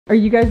Are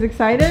you guys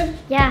excited?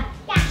 Yeah.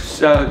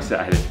 So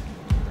excited.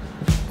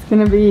 It's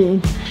gonna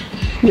be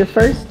your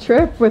first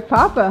trip with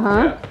Papa,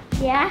 huh?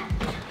 Yeah.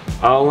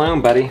 All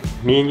alone, buddy.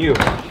 Me and you.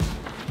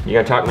 You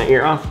gonna talk my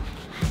ear off?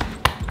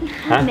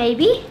 Huh?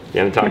 Maybe. You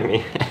gonna talk to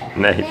me?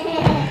 Maybe.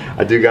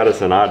 I do got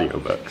us an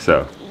audiobook,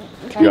 so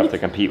you have to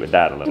compete with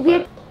that a little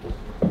bit.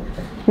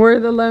 We're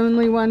the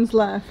lonely ones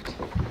left.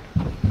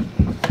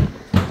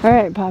 All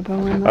right, Papa.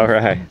 One All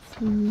right.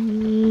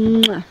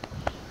 Mwah.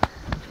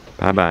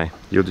 Bye-bye.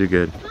 You'll do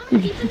good.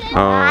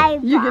 Bye.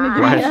 You're gonna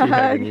give Why me is a she hugging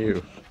hug.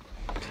 you?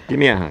 Give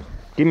me a hug.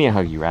 Give me a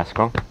hug, you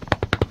rascal.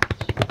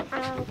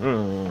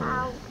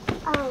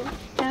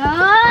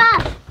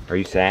 Are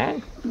you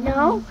sad?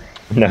 No.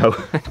 No.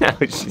 No,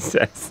 she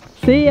says.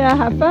 See ya.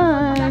 Have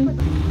fun.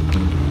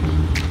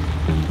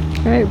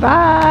 All right.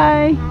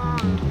 Bye.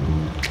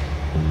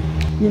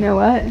 You know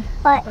what?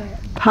 What?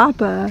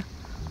 Papa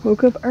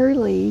woke up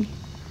early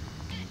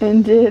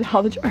and did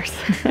all the chores.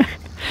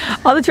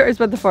 All the chores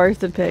but the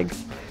forested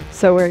pigs.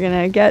 So we're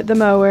gonna get the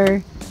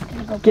mower,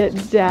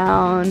 get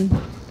down,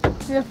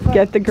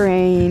 get the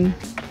grain,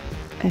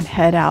 and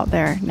head out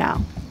there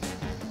now.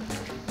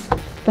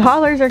 The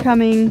Hollars are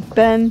coming.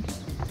 Ben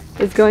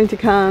is going to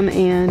come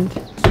and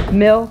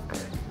milk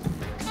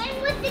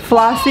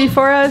Flossie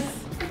for us.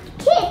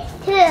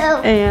 Kids too.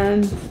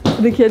 And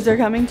the kids are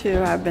coming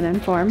too, I've been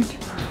informed.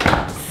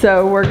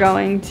 So we're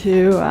going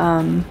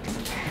to,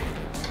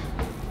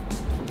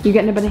 you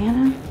getting a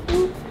banana?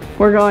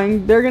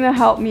 They're gonna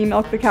help me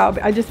milk the cow.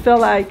 I just feel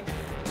like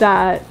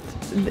that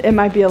it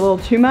might be a little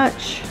too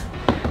much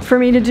for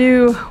me to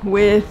do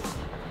with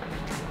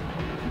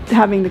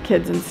having the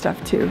kids and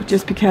stuff too,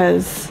 just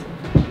because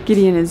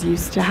Gideon is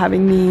used to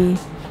having me.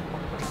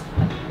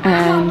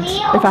 And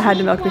if I had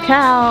to milk the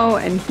cow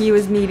and he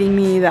was needing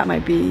me, that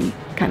might be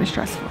kind of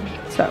stressful.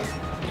 So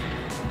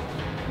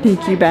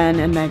thank you, Ben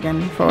and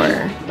Megan,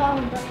 for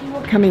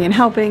coming and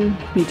helping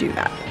me do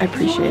that. I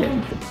appreciate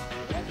it.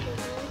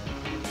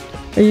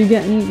 Are you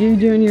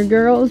doing your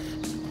girls?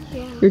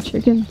 Yeah. Your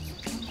chickens?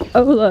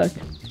 Oh, look.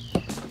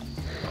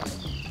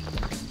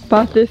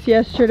 Bought this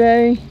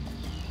yesterday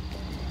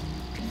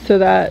so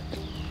that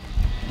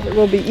it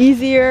will be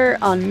easier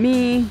on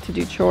me to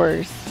do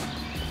chores.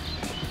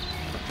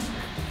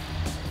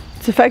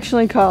 It's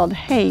affectionately called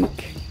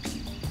Hank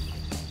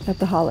at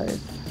the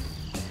Hollars.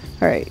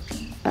 All right,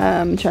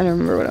 I'm trying to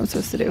remember what I'm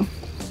supposed to do.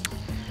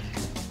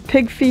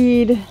 Pig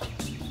feed,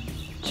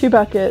 2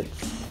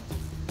 buckets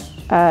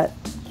at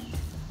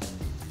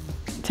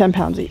 10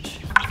 pounds each.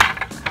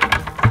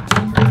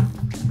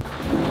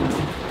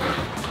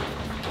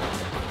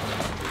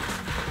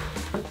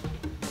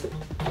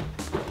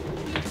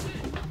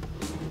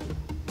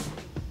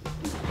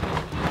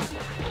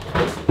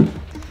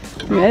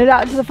 We made it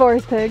out to the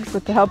forest pigs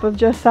with the help of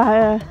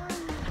Josiah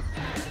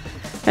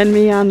and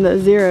me on the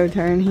 0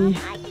 turn. He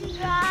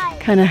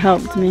kind of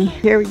helped me.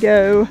 Here we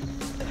go,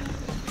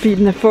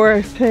 feeding the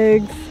forest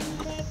pigs.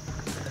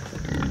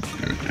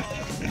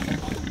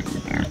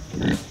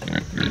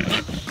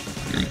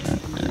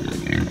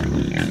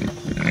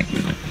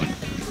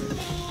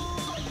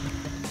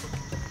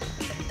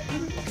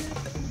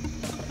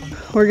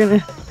 We're gonna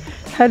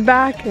head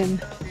back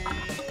and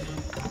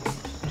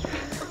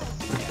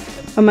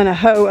I'm gonna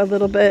hoe a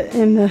little bit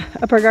in the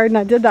upper garden.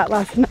 I did that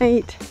last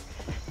night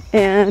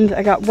and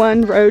I got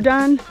 1 row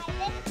done,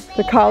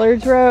 the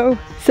collards row.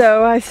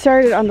 So I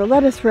started on the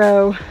lettuce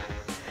row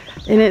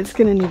and it's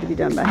gonna need to be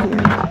done by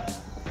hand.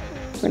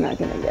 We're not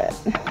gonna get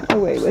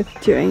away with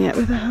doing it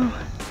with a hoe.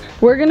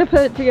 We're gonna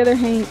put together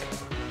Hank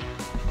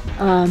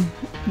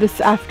this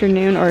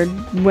afternoon or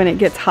when it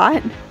gets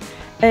hot.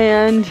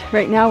 And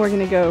right now we're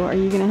gonna go, are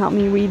you gonna help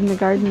me weed in the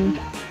garden?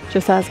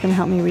 Josiah's gonna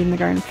help me weed in the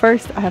garden.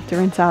 First, I have to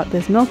rinse out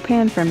this milk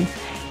pan from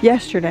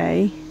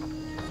yesterday.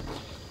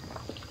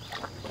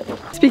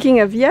 Speaking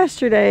of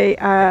yesterday,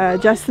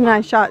 Justin and I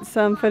shot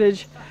some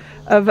footage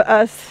of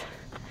us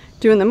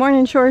doing the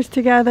morning chores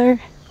together.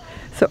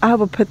 So I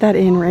will put that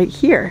in right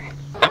here.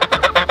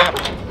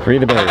 Free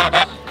the birds.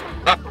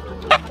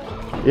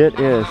 It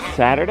is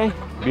Saturday.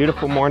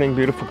 Beautiful morning,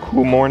 beautiful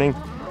cool morning.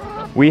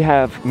 We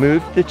have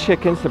moved the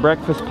chickens, the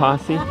breakfast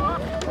posse,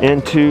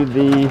 into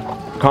the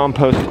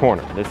compost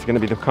corner. This is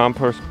gonna be the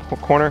compost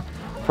corner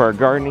for our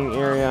gardening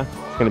area.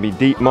 It's gonna be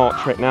deep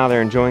mulch right now.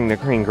 They're enjoying the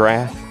green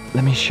grass.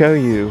 Let me show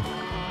you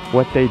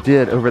what they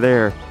did over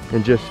there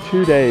in just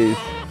 2 days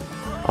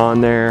on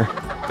their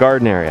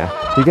garden area.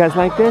 You guys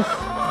like this?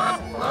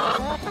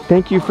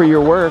 Thank you for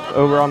your work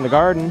over on the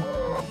garden.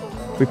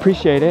 We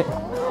appreciate it.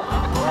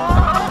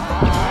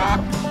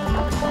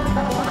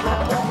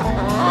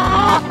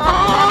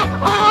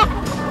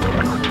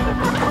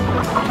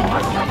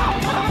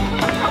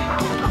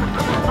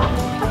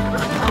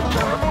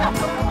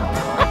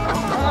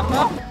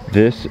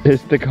 This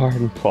is the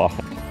garden plot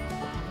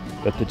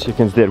that the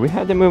chickens did. We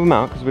had to move them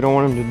out because we don't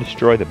want them to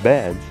destroy the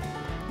beds,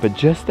 but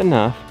just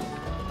enough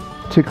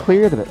to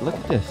clear the bed. Look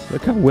at this.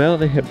 Look how well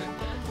they have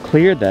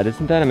cleared that.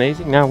 Isn't that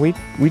amazing? Now we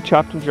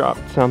chopped and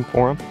dropped some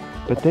for them,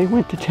 but they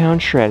went to town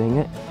shredding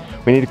it.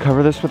 We need to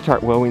cover this with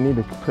tarp. Well, we need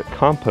to put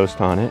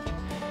compost on it.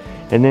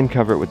 and then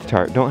cover it with the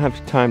tarp. Don't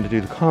have time to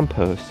do the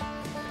compost,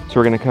 so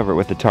we're gonna cover it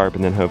with the tarp,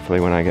 and then hopefully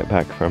when I get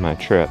back from my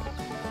trip,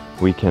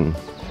 we can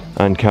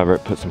uncover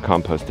it, put some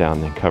compost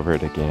down, then cover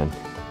it again.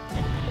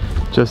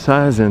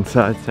 Josiah's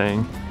inside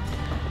saying,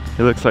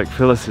 it looks like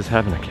Phyllis is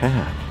having a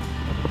calf.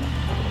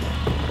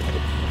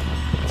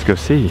 Let's go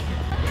see.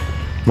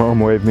 Mom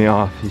waved me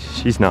off.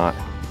 She's not.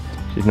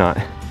 She's not.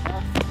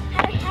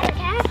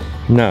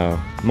 No,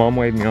 Mom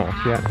waved me off.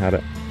 She hadn't had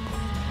it.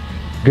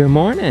 Good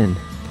morning.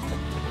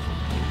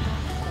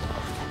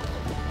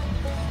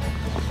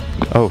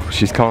 Oh,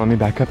 she's calling me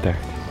back up there.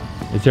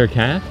 Is there a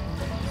calf?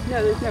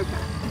 No, there's no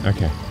calf.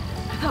 Okay.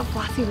 I thought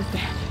Flossie was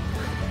dead.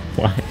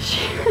 Why? She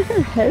had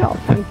her head all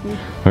funky.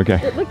 Okay.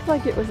 It looked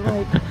like it was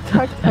like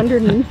tucked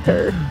underneath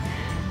her.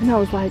 And I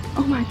was like,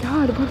 oh my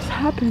God, what's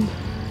happened?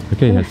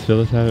 Okay, has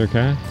Phyllis had her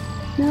calf?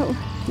 No,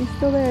 she's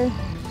still there.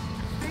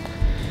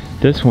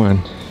 This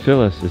one,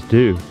 Phyllis, is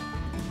due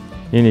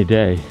any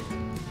day.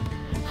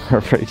 I'm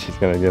afraid she's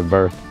gonna give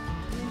birth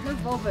Her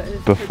vulva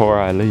is before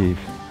I leave,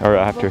 or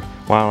after,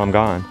 while I'm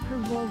gone. Her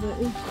vulva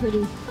is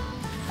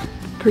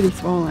pretty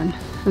swollen.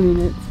 I mean,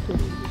 it's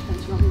pretty. You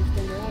want me to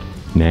stand her up?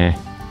 Nah.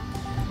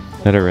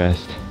 Let her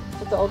rest.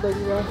 Let the old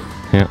lady rest.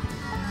 Yeah.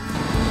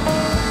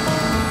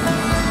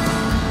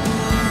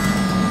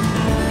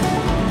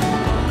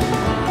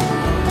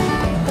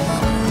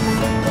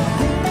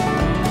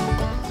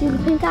 See the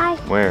pink eye?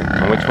 Where?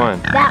 On which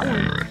one? That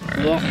one.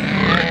 See it?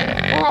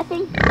 And I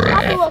think,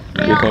 have to look.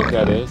 You think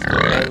that is?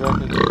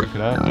 Look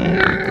it up.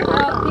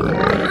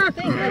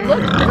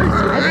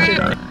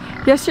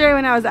 Yesterday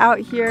when I was out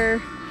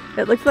here,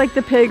 it looked like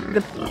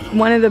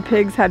one of the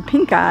pigs had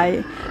pink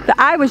eye. The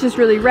eye was just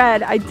really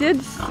red. I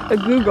did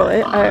Google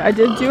it. I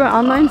did do an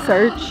online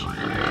search,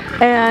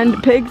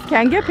 and pigs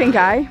can get pink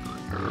eye,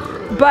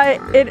 but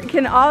it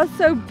can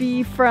also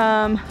be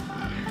from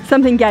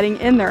something getting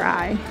in their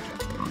eye.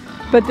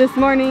 But this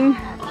morning,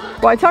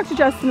 well, I talked to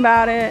Justin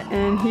about it,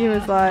 and he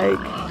was like,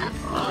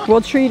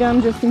 we'll treat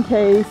them just in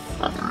case,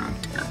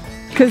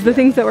 because the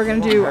things that we're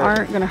gonna do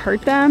aren't gonna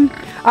hurt them.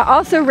 I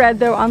also read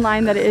though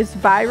online that it is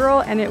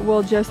viral and it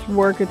will just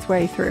work its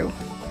way through,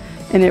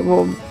 and it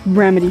will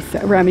remedy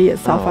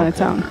itself on its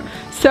own.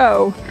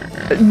 So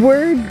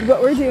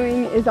what we're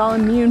doing is all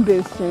immune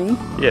boosting.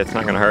 Yeah, it's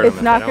not gonna hurt them.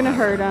 It's not gonna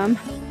hurt them.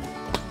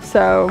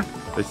 So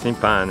they seem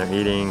fine. They're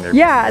eating.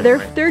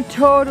 They're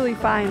totally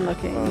fine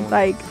looking.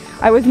 Like,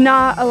 I was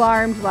not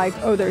alarmed like,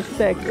 oh, they're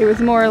sick. It was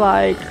more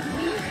like,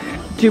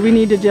 do we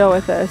need to deal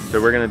with this?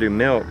 So we're gonna do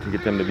milk to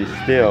get them to be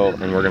still,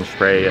 and we're gonna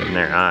spray it in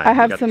their eyes. I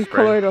have some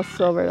colloidal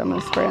silver that I'm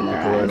gonna spray in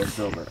their eyes.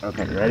 Silver.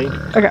 Okay, ready?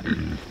 Okay.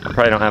 I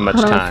probably don't have much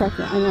time.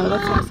 I know,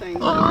 that's what I'm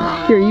saying.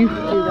 Here, you do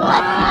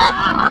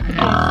that.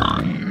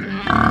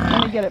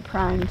 Let me get it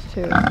primed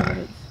too. So that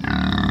it's...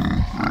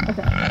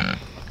 Okay.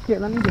 Here,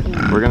 let me get it.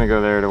 We're gonna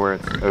go there to where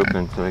it's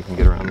open so they can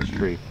get around this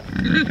tree.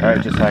 All right,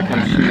 Josiah,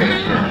 come shoot it.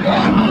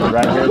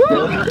 Right here,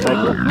 still.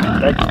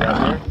 Thank you.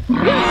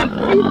 Right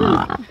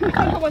here.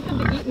 I don't want them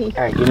to eat me.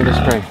 All right, give me the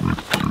spray.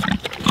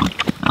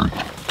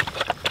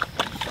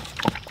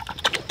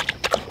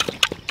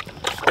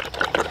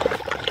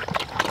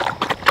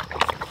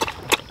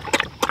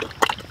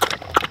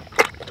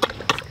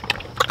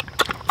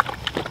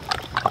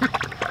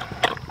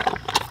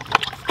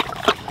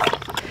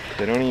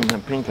 They don't even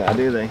have pink eye,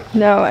 do they?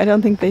 No, I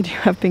don't think they do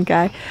have pink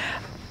eye.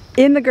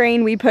 In the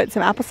grain, we put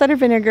some apple cider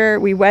vinegar.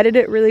 We wetted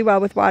it really well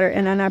with water,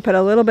 and then I put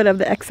a little bit of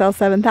the XL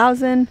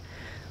 7000,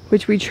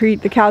 which we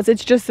treat the cows.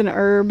 It's just an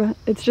herb.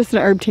 It's just an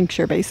herb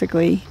tincture,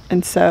 basically.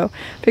 And so,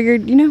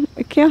 figured, you know,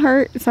 it can't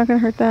hurt. It's not gonna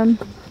hurt them.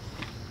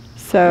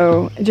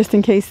 So, just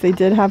in case they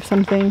did have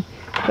something.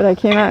 But I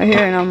came out here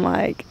and I'm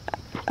like,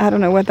 I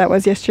don't know what that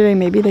was yesterday.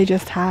 Maybe they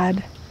just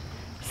had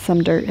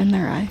some dirt in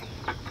their eye.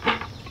 I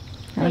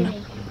don't know.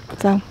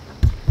 So.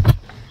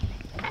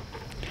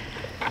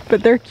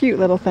 But they're cute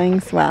little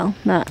things. Well,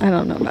 I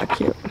don't know about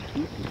cute.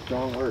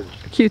 Strong word.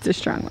 Cute's a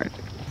strong word.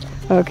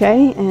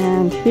 Okay,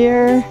 and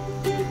here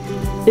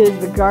is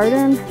the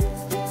garden.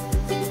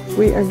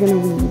 We are gonna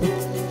weed.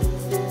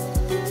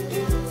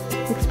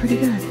 Looks pretty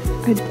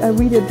good. I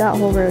weeded that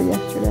whole row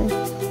yesterday.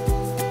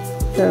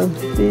 So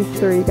these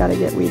three gotta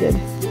get weeded.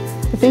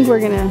 I think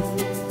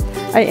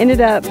I ended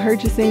up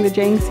purchasing the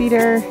Jane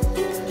cedar.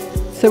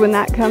 So when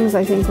that comes,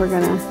 I think we're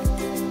gonna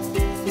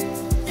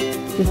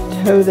just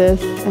hoe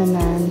this and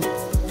then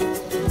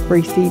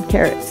reseed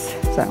carrots.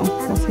 So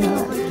we'll see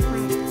how that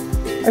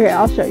is. Okay,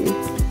 I'll show you.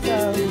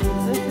 So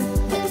this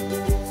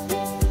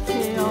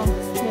is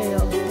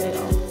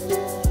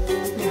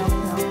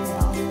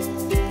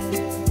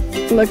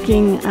kale.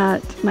 Looking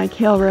at my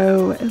kale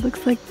row, it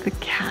looks like the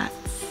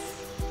cats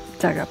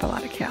dug up a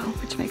lot of kale,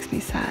 which makes me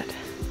sad.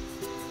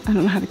 I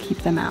don't know how to keep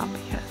them out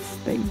because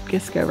they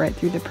just go right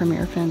through the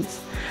Premier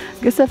fence.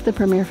 I guess if the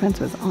Premier fence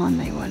was on,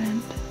 they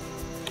wouldn't.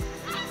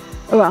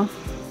 Oh well,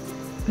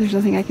 there's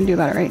nothing I can do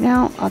about it right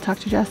now. I'll talk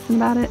to Justin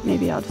about it.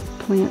 Maybe I'll just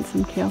plant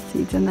some kale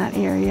seeds in that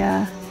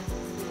area.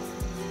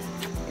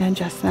 And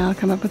Justin and I'll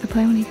come up with a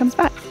plan when he comes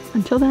back.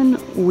 Until then,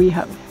 we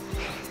hope.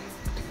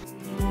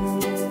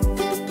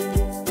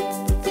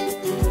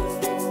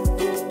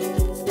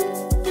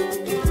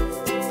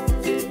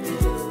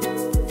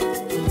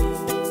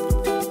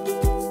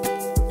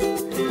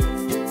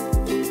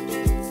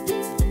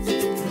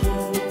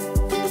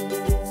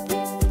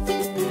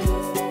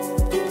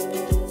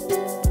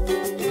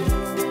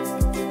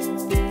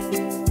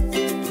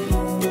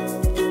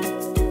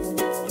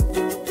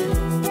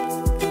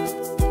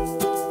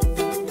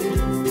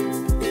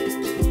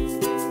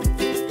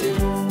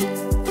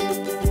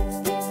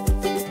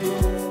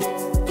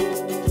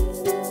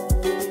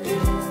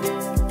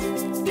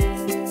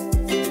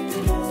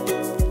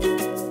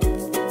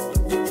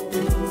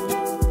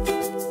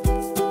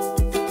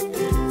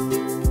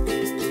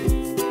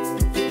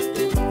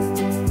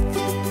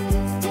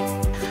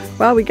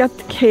 Well, we got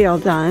the kale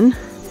done.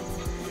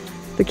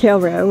 The kale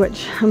row,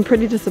 which I'm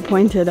pretty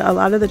disappointed. A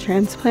lot of the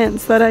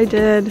transplants that I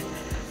did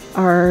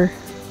are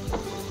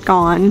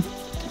gone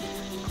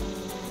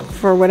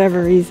for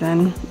whatever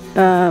reason.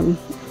 I'm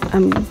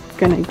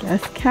gonna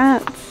guess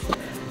cats.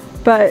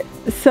 But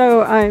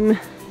so and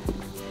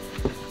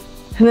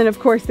then of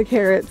course the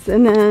carrots,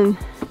 and then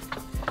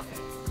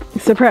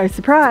surprise,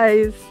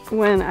 surprise,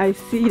 when I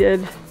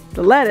seeded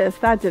the lettuce,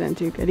 that didn't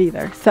do good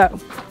either. So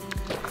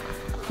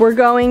we're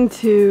going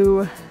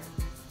to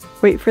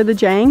wait for the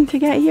Jang to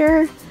get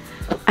here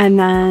and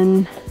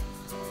then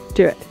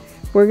do it.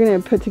 We're gonna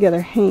put together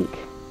Hank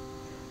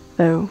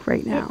though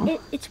right now.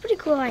 It's pretty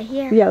cool right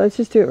here. Yeah, let's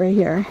just do it right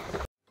here.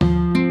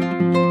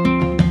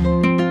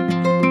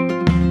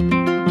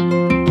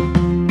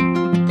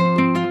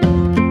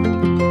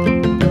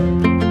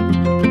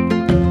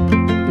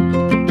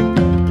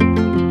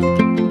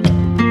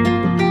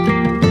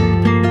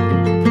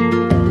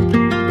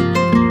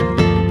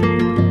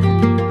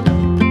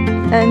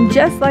 And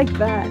just like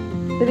that,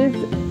 it is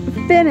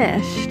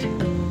finished.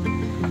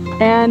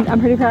 And I'm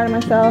pretty proud of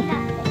myself.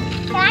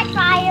 Can I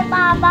try it,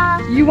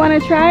 Mama? You want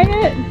to try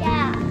it?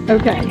 Yeah.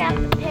 Okay. Pick up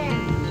the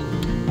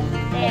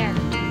pen. There.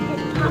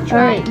 I'll All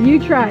try right, you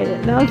try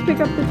it. Now let's pick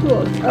up the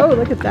tools. Oh,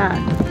 look at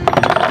that.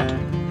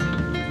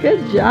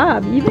 Good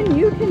job. Even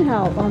you can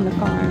help on the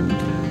farm.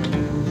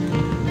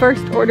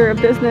 First order of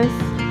business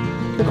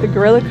with the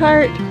gorilla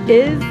cart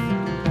is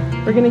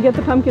we're going to get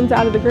the pumpkins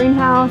out of the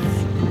greenhouse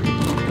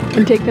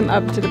and take them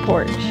up to the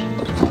porch.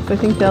 So I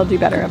think they'll do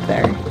better up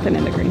there than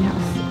in the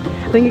greenhouse.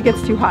 I think it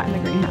gets too hot in the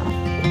greenhouse.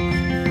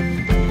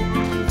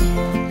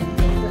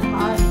 Is it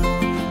hot?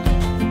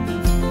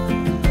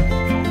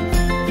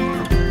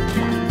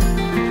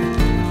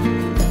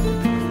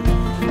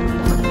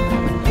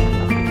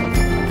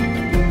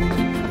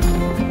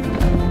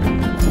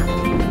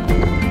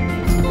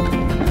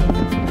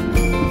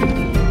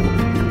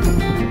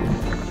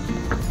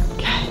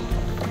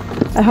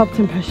 Okay. I helped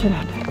him push it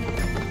up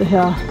the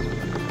hill.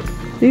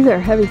 These are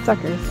heavy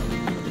suckers.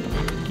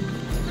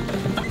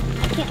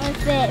 Can't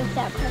lift it if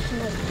that person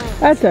is playing.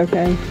 That's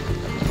okay.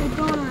 We're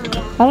going on a walk.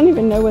 I don't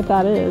even know what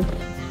that is.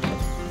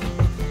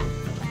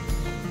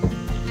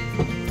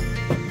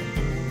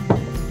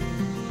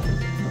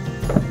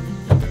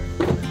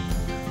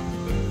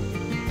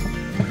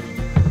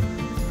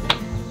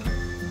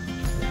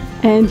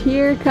 And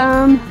here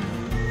come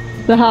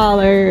the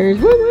Hollars.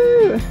 Woo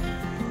woo!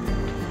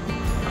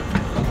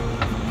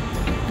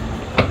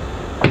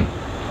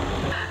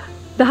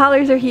 The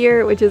Hollars are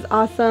here, which is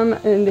awesome,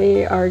 and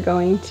they are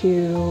going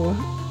to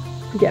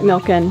get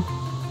milking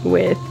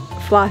with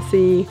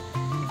Flossie.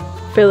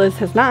 Phyllis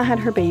has not had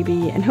her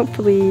baby, and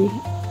hopefully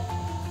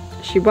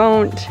she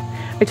won't.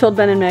 I told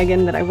Ben and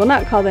Megan that I will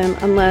not call them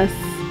unless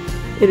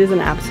it is an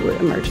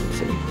absolute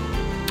emergency.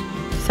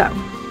 So,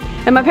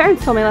 and my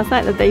parents told me last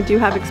night that they do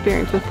have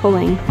experience with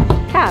pulling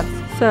calves.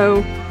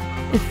 So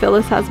if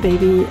Phyllis has a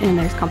baby and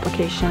there's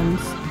complications,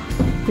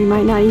 we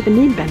might not even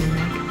need Ben and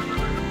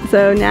Meg.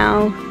 So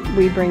now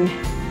we bring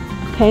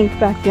Hank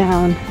back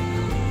down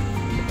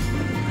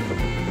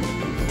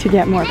to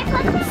get more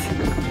pumpkins.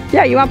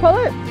 Yeah, you want to pull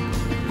it?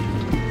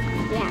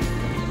 Yeah.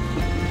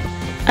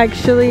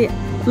 Actually,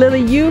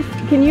 Lily,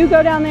 can you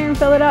go down there and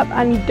fill it up?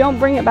 And don't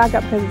bring it back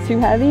up because it's too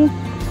heavy.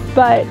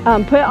 But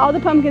put all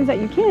the pumpkins that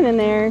you can in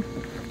there.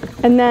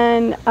 And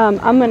then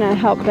I'm going to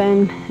help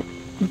Ben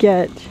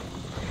get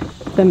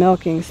the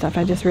milking stuff.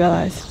 I just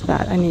realized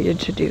that I needed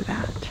to do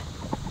that,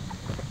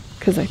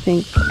 because I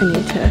think I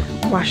need to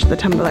wash the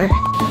tumbler.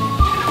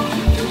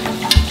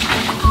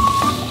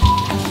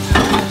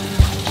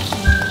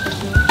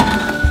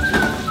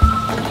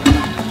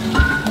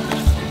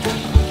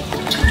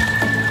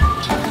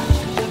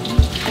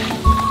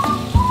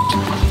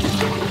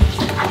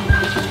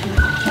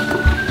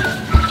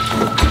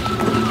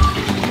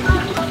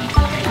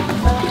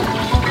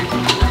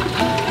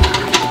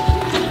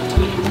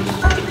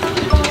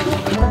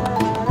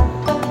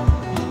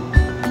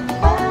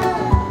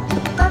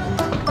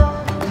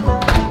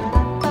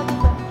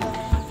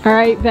 All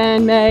right,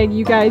 Ben, Meg,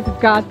 you guys have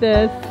got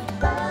this.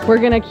 We're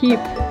gonna keep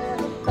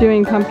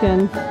doing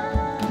pumpkins,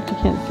 but you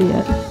can't see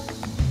it,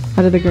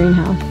 out of the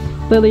greenhouse.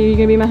 Lily, are you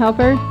gonna be my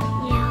helper?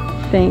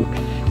 Yeah. Thanks.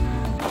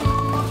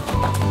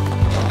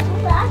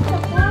 That's a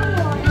fun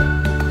one.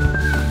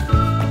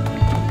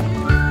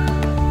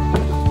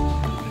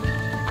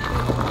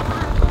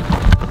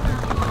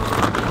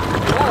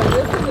 Wow,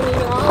 this isn't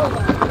even all of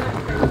them.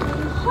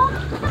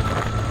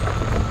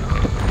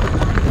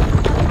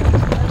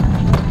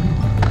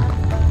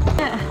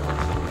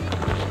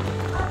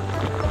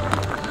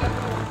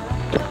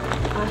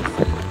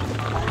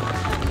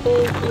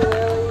 Thank you,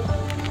 Lily.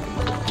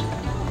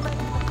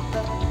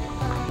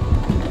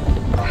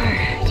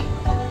 Alright.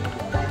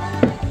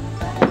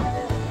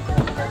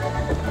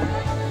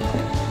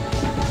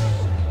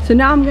 So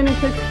now I'm gonna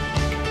cook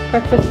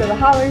breakfast for the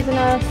Hollars and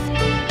us.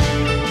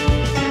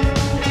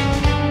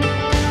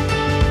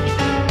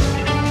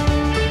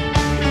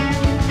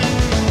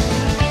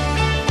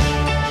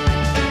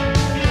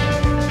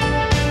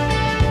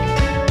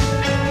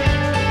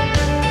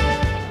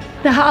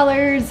 The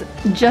Hollars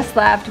just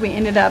left. We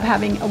ended up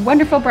having a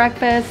wonderful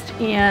breakfast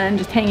and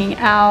just hanging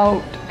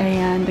out,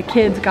 and the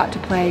kids got to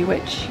play,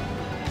 which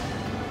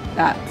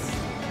that's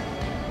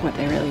what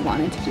they really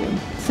wanted to do.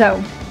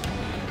 So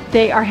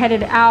they are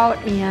headed out,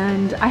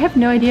 and I have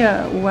no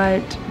idea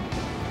what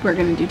we're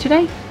gonna do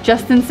today.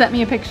 Justin sent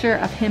me a picture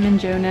of him and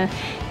Jonah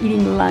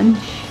eating lunch,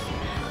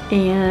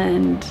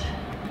 and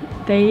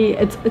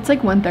it's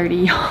like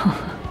 1:30.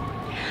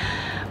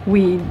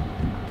 We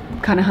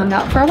kind of hung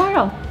out for a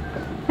while.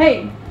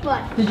 Hey,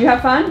 What? did you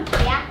have fun?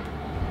 Yeah.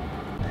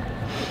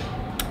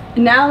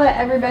 Now that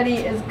everybody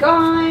is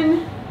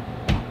gone,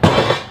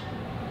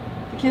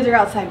 the kids are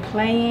outside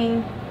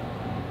playing,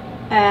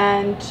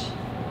 and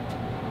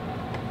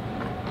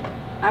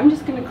I'm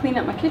just gonna clean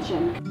up my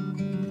kitchen.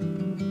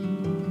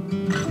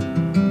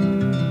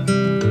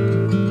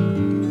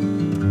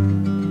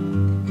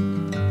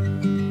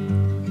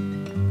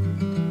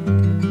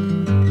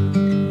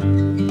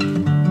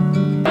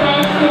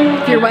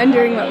 If you're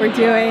wondering what we're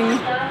doing,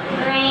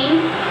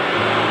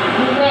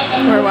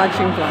 we're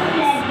watching vlogs.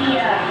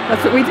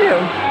 That's what we do.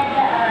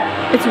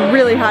 It's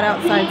really hot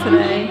outside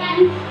today.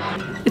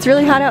 It's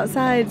really hot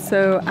outside,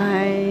 so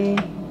I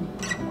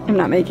am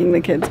not making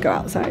the kids go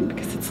outside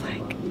because it's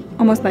like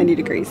almost 90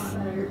 degrees.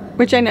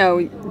 Which I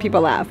know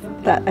people laugh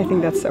that I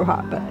think that's so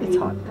hot, but it's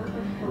hot.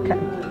 Okay,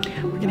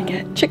 we're gonna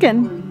get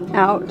chicken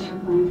out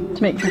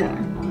to make for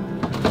dinner.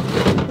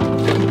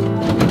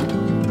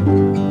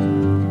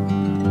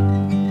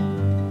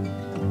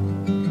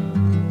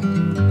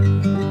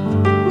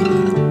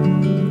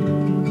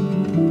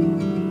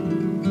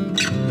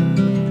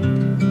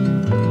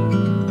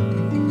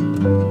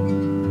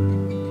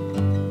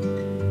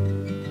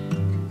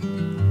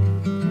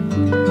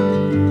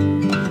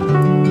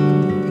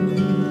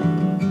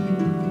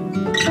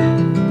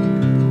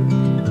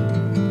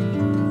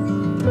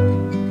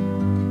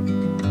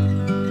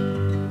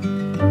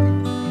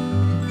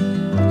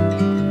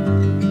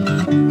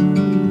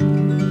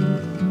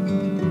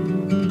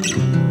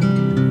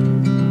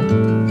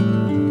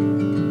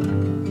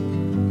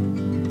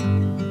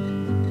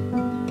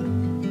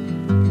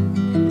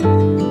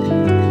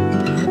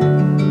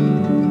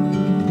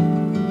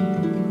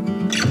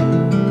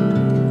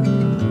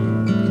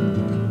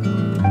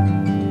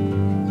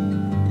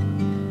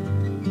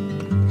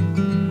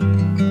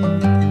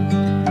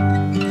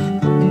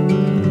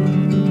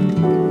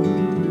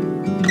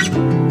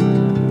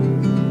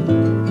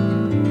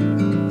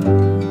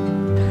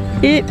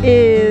 It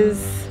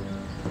is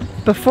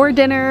before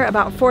dinner,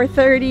 about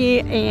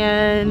 4:30,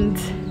 and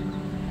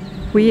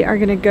we are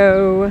gonna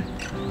go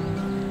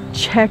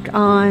check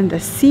on the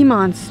sea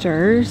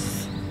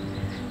monsters,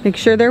 make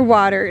sure their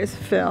water is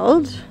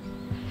filled,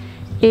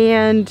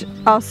 and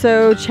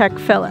also check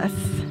Phyllis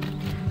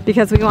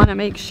because we want to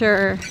make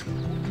sure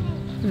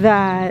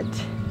that,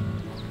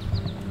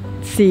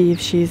 see if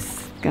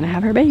she's gonna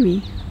have her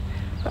baby.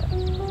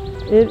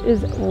 It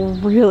is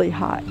really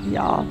hot,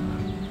 y'all.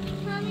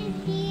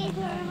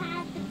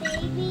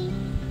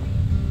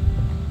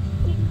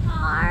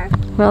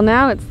 Well,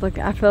 now it's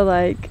I feel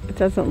like it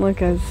doesn't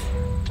look as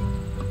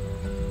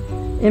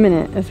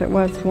imminent as it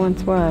once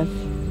was.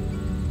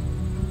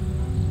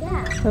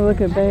 Yeah. So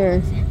look at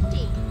bears.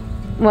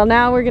 Well,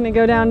 now we're gonna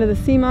go down to the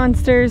sea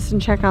monsters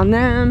and check on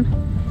them.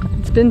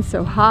 It's been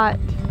so hot.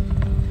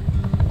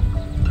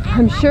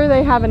 I'm sure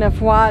they have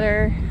enough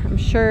water. I'm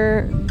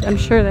sure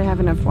they have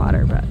enough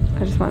water, but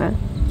I just wanna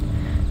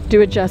do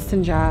a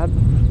Justin job.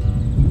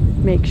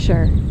 Make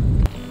sure.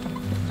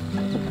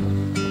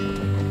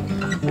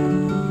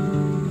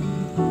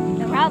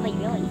 Probably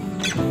really.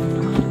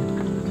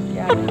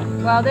 Yeah.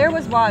 Well, there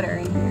was water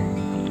in here.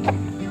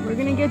 We're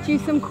gonna get you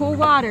some cool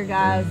water,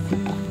 guys.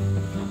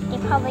 They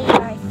probably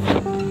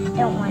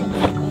don't want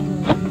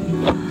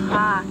any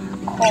hot,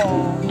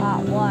 cold,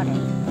 hot water.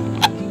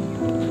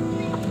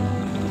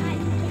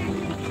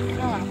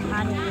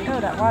 Oh,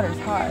 that water's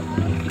hot.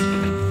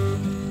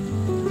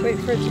 Wait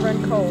for it to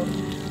run cold.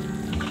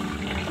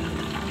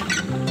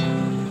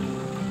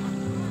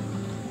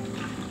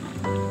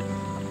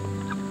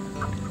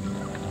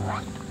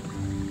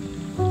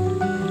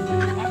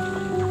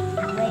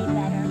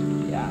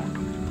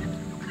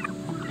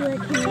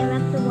 Can I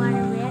let the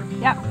water rip?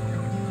 Yep.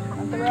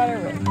 Let the water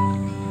rip.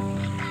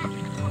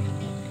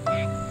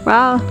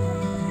 Well,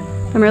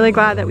 I'm really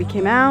glad that we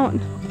came out.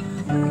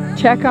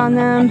 Check on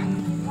them.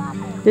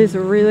 It is a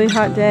really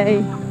hot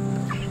day.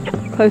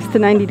 Close to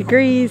 90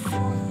 degrees.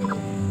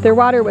 Their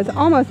water was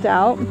almost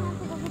out.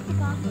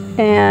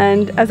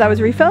 And as I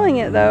was refilling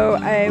it though,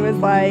 I was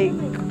like,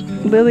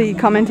 Lily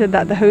commented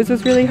that the hose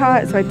was really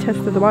hot, so I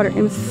tested the water.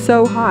 It was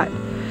so hot.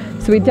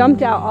 So we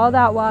dumped out all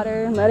that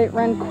water and let it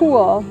run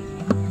cool.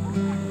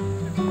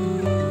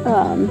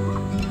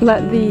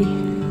 Let the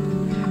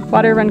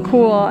water run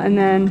cool and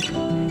then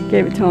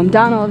gave it to him.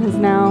 Donald is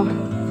now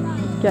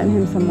getting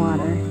him some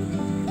water.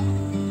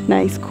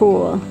 Nice,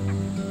 cool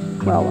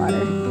well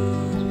water.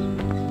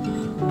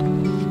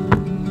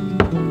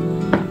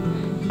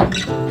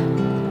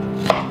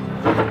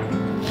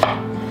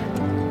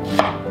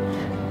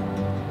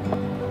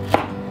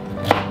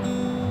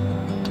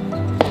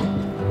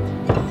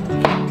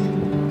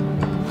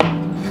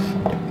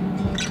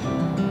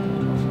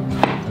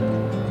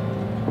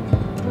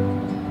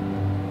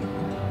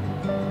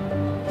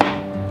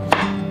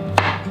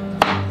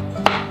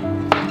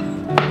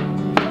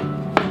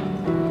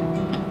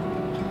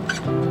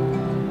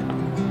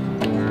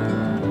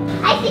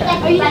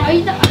 Are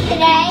you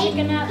today?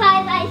 Because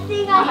I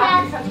think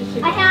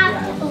I have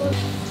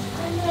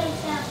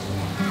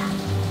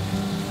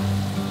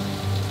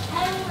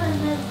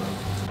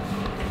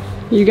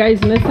You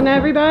guys missing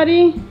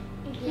everybody?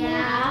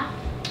 Yeah.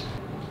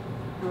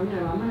 Oh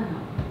no, I'm gonna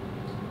help.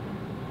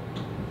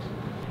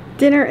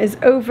 Dinner is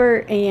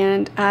over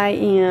and I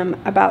am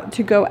about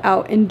to go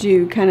out and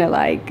do kind of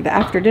like the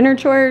after dinner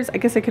chores. I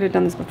guess I could have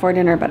done this before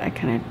dinner, but I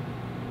kind of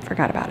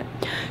forgot about it.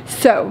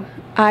 So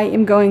I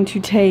am going to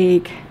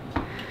take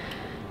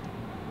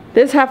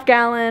this half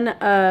gallon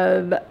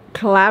of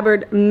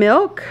clabbered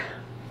milk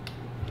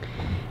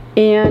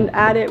and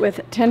add it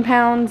with 10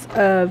 pounds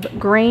of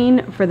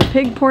grain for the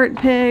pig port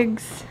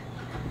pigs,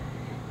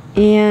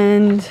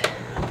 and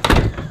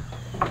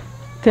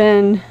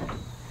then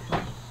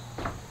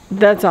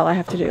that's all I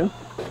have to do.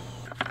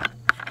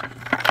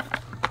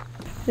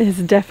 It has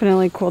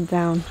definitely cooled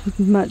down,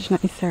 much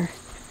nicer.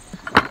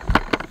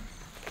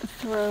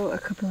 Throw a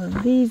couple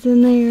of these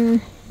in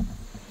there.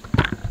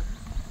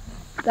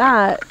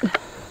 That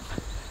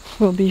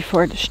will be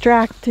for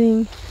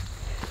distracting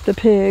the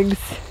pigs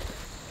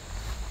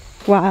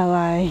while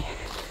I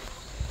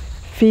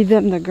feed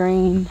them the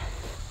grain.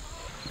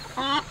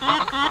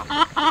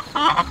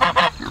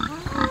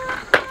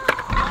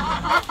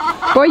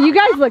 Boy, you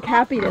guys look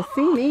happy to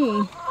see me.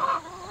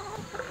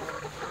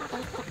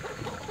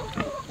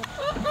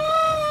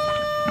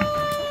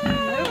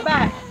 Move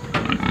back.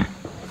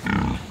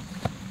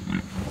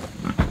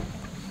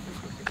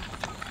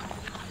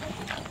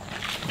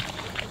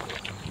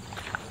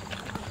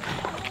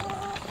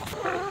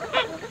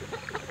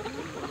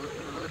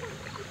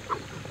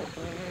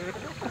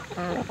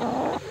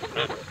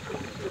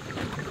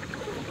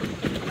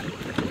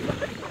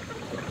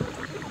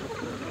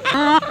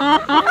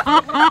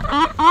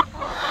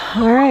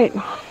 All right,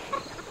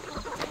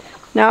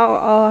 now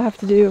all I have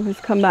to do is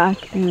come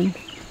back and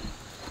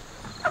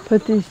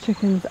put these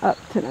chickens up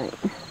tonight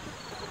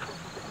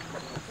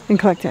and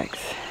collect eggs.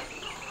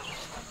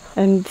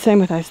 And same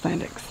with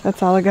Icelandics.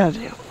 That's all I gotta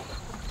do.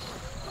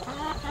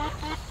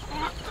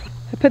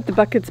 I put the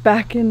buckets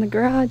back in the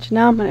garage.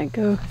 Now I'm gonna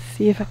go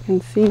see if I can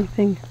see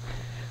anything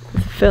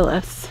with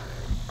Phyllis.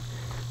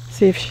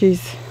 See if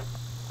she's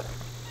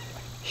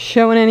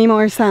showing any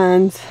more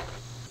signs.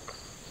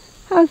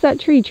 How's that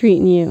tree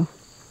treating you?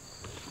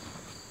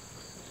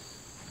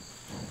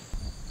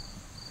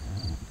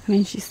 I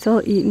mean, she's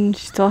still eating,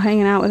 she's still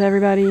hanging out with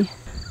everybody.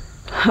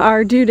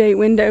 Our due date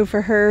window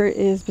for her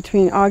is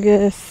between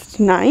August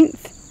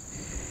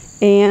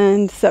 9th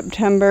and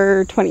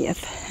September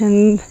 20th.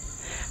 And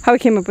how we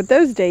came up with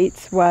those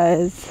dates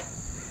was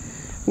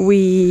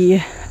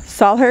we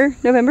saw her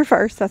November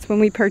 1st, that's when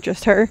we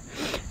purchased her,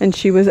 and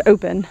she was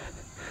open.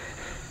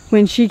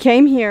 When she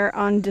came here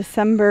on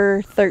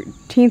December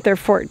 13th or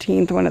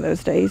 14th, one of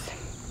those days,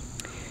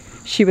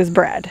 she was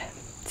bred.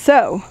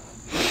 So,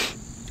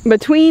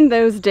 between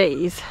those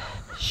days,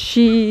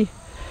 she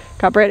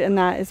got bred, and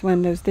that is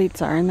when those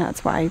dates are, and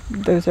that's why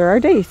those are our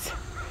days.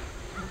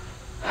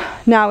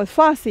 Now with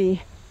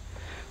Flossie,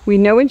 we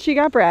know when she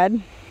got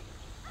bred.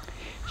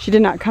 She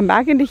did not come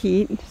back into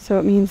heat, so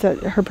it means that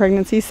her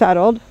pregnancy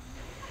settled.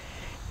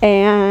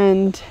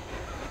 And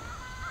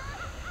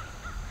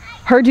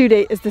her due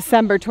date is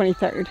December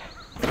 23rd.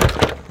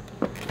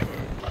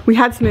 We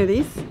had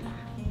smoothies.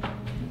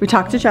 We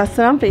talked to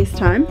Justin on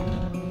FaceTime.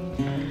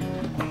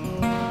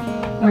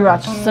 We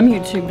watched some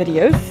YouTube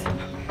videos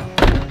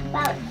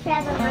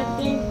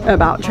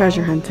about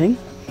treasure hunting.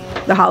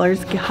 The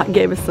Hollars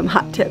gave us some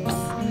hot tips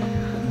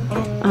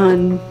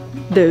on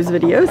those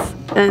videos.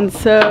 And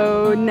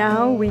so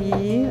now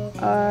we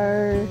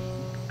are,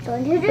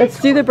 let's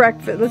do the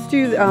breakfast. Let's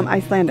do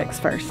Icelandics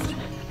first.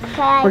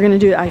 Okay. We're gonna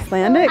do the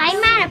Icelandics. I'm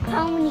on a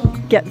pony.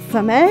 Get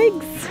some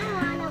eggs.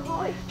 I'm on a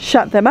horse.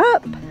 Shut them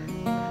up.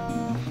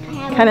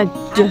 Kind of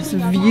just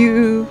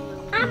view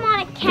I'm on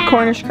a the cow.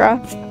 Cornish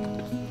crops.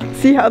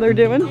 See how they're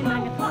doing. I'm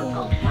on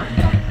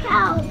a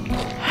cow.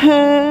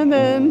 And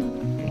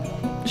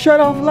then shut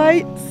off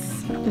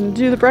lights and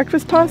do the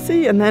breakfast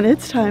posse, and then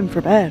it's time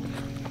for bed.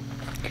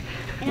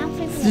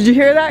 Did you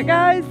hear that,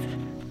 guys?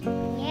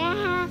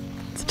 Yeah.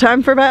 It's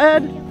time for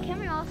bed.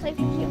 Come here, I'll sleep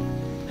with you.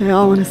 They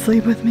all want to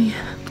sleep with me.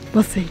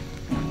 We'll see.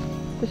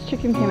 This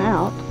chicken came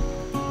out.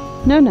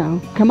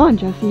 No. Come on,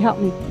 Jessie, help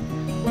me.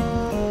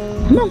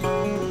 Come on.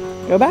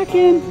 Go back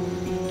in.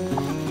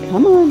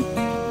 Come on.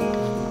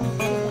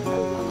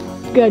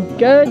 Good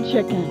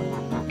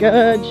chicken.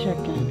 Good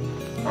chicken.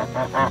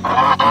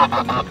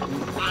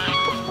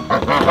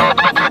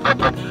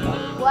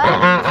 What?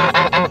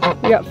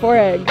 You got 4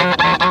 eggs.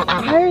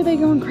 Why are they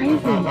going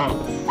crazy?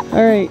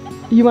 All right,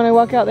 you want to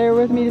walk out there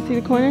with me to see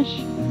the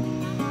Cornish?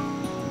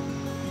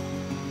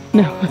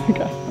 No,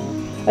 okay.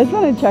 I just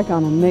want to check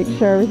on them, make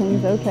sure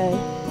everything's okay.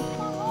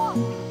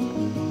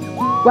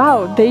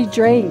 Wow, they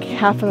drank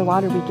half of the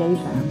water we gave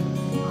them.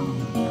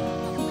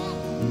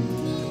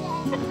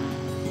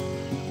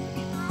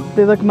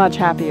 They look much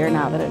happier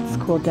now that it's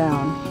cooled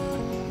down.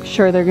 I'm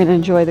sure they're going to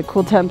enjoy the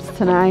cool temps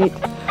tonight,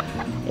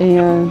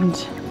 and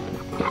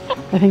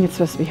I think it's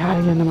supposed to be hot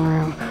again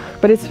tomorrow.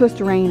 But it's supposed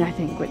to rain, I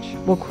think, which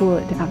will cool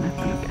it down, I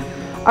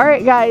think. All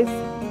right, guys.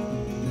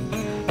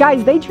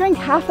 Guys, they drank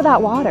half of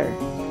that water.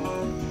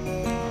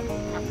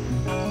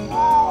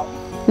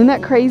 Isn't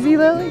that crazy,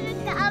 Lily?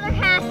 The other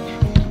half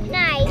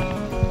tonight.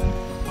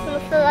 We'll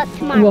fill up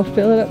tomorrow. We'll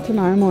fill it up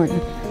tomorrow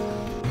morning.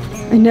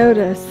 I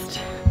noticed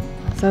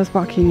as I was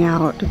walking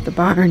out of the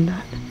barn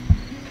that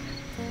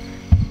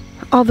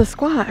all the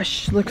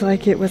squash looked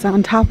like it was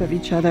on top of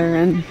each other,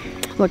 and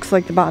looks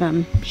like the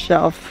bottom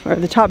shelf or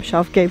the top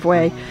shelf gave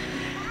way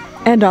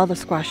and all the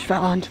squash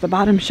fell onto the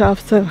bottom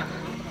shelf. So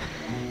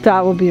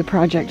that will be a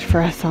project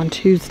for us on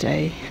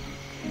Tuesday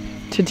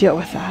to deal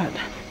with that.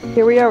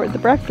 Here we are with the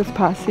breakfast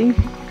posse.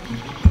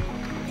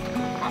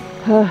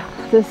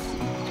 This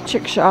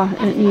chickshaw,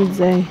 it needs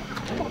a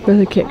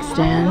with a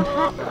kickstand.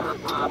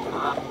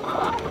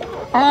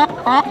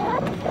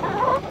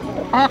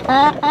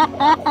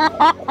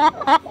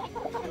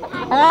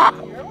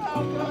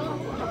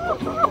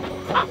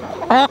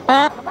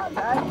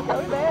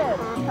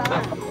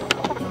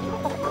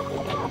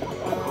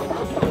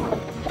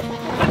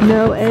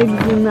 No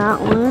eggs in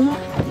that one.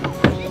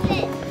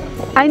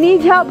 I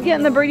need help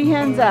getting the birdie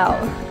hens out.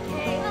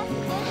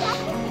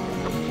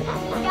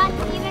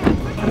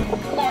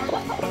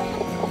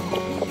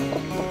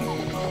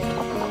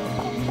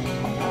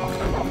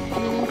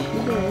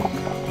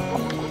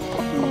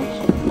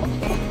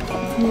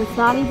 It's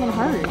not even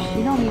hers.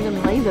 She don't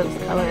even lay those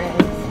color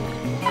eggs.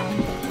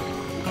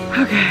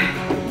 Okay.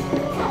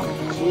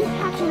 She's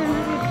hatching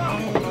another.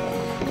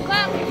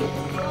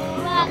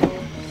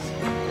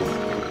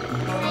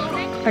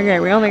 Okay,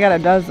 we only got a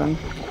dozen.